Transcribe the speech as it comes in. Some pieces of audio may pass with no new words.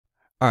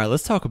All right,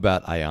 let's talk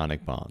about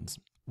ionic bonds.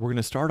 We're going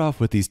to start off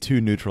with these two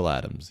neutral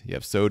atoms. You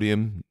have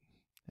sodium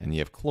and you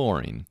have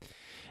chlorine.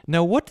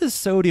 Now, what does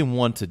sodium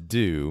want to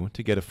do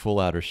to get a full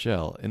outer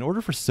shell? In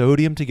order for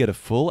sodium to get a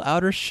full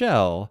outer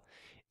shell,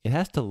 it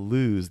has to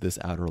lose this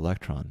outer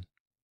electron.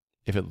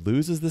 If it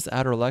loses this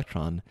outer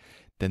electron,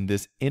 then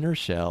this inner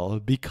shell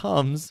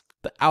becomes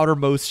the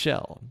outermost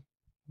shell.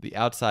 The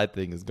outside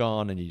thing is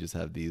gone and you just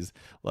have these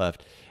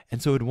left. And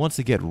so it wants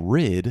to get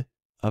rid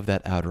of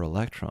that outer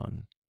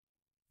electron.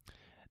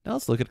 Now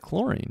let's look at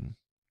chlorine.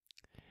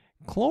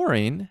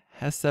 Chlorine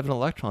has 7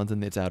 electrons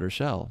in its outer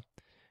shell,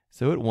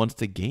 so it wants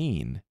to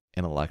gain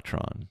an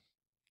electron.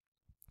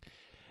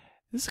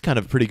 This is kind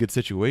of a pretty good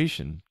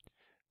situation.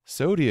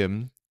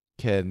 Sodium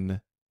can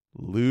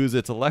lose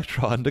its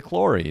electron to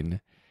chlorine.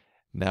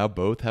 Now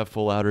both have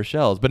full outer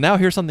shells. But now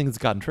here's something that's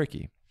gotten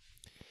tricky.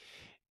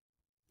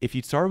 If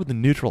you start with a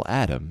neutral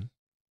atom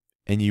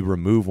and you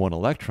remove 1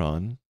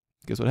 electron,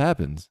 guess what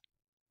happens?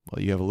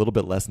 Well, you have a little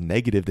bit less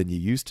negative than you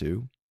used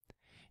to.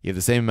 You have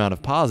the same amount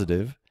of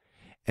positive,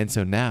 and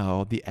so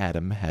now the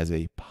atom has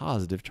a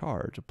positive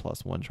charge, a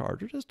 +1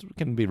 charge, or just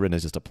can be written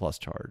as just a plus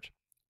charge.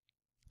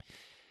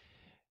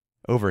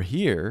 Over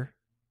here,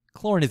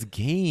 chlorine has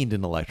gained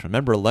an electron.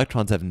 Remember,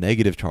 electrons have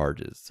negative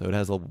charges, so it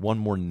has one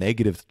more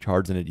negative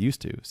charge than it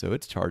used to. So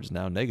its charge is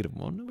now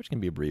 -1, which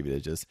can be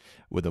abbreviated just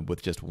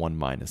with just 1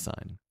 minus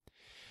sign.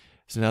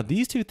 So now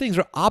these two things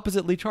are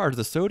oppositely charged.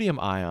 The sodium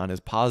ion is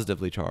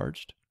positively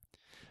charged.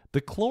 The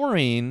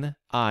chlorine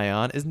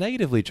ion is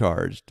negatively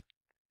charged.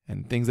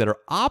 And things that are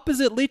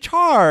oppositely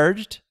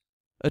charged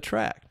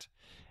attract.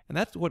 And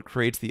that's what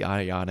creates the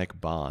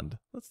ionic bond.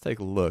 Let's take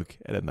a look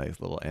at a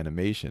nice little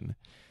animation.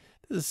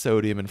 This is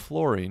sodium and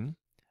fluorine.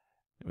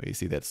 You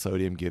see that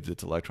sodium gives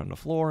its electron to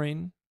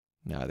fluorine.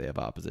 Now they have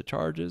opposite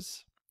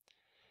charges.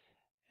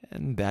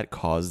 And that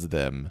causes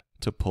them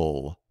to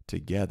pull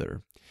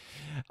together.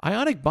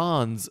 Ionic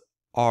bonds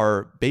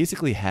are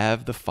basically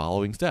have the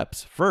following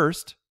steps.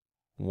 First,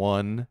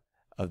 one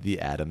of the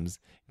atoms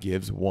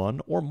gives 1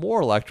 or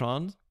more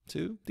electrons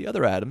to the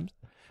other atoms.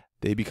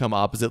 They become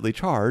oppositely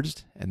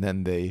charged, and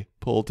then they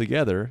pull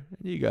together.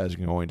 You guys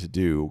are going to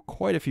do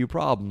quite a few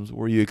problems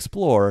where you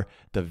explore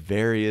the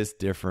various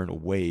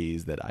different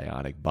ways that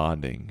ionic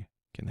bonding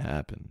can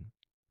happen.